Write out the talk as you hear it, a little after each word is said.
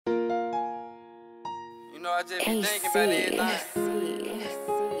You know, I just be thinking about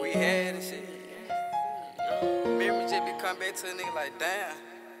everything we had and shit. Memory just be coming back to a nigga like, damn,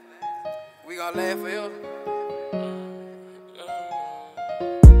 we gon' laugh forever.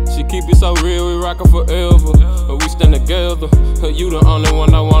 She keep it so real, we rockin' forever. But we stand together. You the only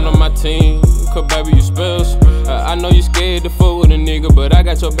one I want on my team. Cause baby, you special. I know you scared to fuck with a nigga, but I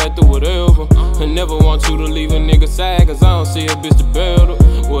got your back through whatever. I never want you to leave a nigga side, cause I don't see a bitch to better.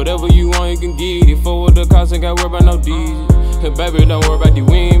 Whatever you want, you can get it. Forward the cost, ain't gotta worry about no DJ. And baby, don't worry about the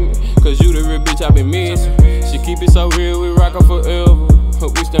women, cause you the real bitch I been missing. She keep it so real, we rockin' forever.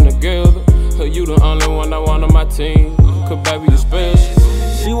 We stand together. You the only one I want on my team. Cause baby, you special.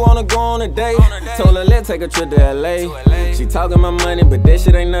 She wanna go on a date, told her let's take a trip to LA. She talking my money, but that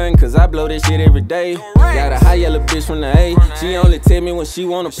shit ain't nothing, cause I blow that shit every day. Got a high yellow bitch from the A, she only tell me when she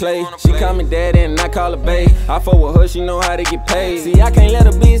wanna play. She call me daddy and I call her bae. I fuck with her, she know how to get paid. See, I can't let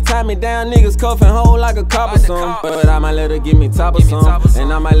a bitch tie me down, niggas cuffin' hole like a cop or something. But I might let her give me top or something,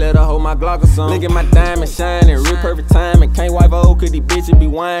 and I might let her hold my Glock or something. Look at my diamond shining, real perfect timing. Can't wipe her old, cause these bitches be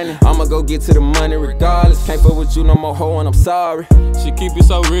whining. I'ma go get to the money regardless. Can't fuck with you no more, hoe, and I'm sorry. She keep it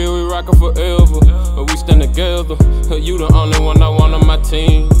so real, we rockin' forever. But we stand together. You the only one I want on my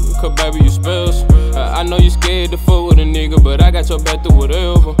team. Cause baby, you special. I know you scared to fuck with a nigga, but I got your back through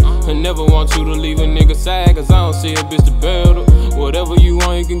whatever. I never want you to leave a nigga side, cause I don't see a bitch to better. Whatever you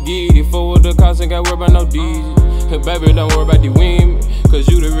want, you can get it. Forward the cost, ain't gotta worry about no DJ. And baby, don't worry about the women, cause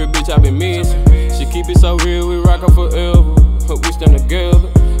you the real bitch I been missing. She keep it so real, we rockin' forever. We stand together.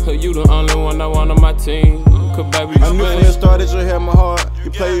 You the only one I want on my team. Cause baby, you I knew from the start that you had my heart.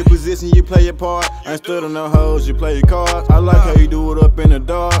 You play your position, you play your part. I ain't stood on no hoes, you play your cards. I like how you do it up in the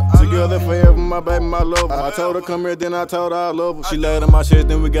dark. Together forever, my baby, my lover. I told her come here, then I told her I love her. She laid on my chest,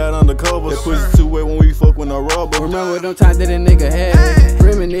 then we got undercover. That pussy too wet when we fuck with no rubber. Remember them times that a nigga had,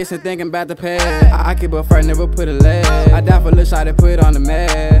 reminiscing, thinking about the past. I keep a friend, never put a lag. I die for a little shot and put it on the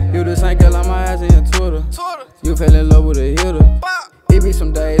mat. You the same girl on my ass in Twitter. You fell in love with a hitter. It be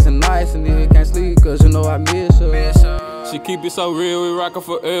some days and nights and nigga can't sleep cause you know I miss her. She keep it so real, we rockin'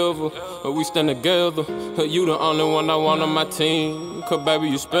 forever. But we stand together. You the only one I want on my team. Cause baby,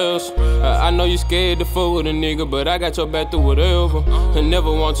 you special. I know you scared to fuck with a nigga, but I got your back through whatever. I never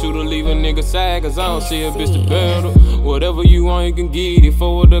want you to leave a nigga side, cause I don't see a bitch to better. Whatever you want, you can get it.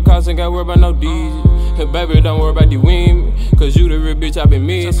 Forward the cost, ain't gotta worry about no DJ. And baby, don't worry about the women, cause you the real bitch I been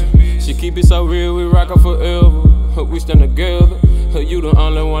missing. She keep it so real, we rockin' forever. We stand together. You the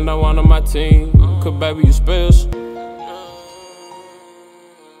only one I want on my team. Cause baby, you special.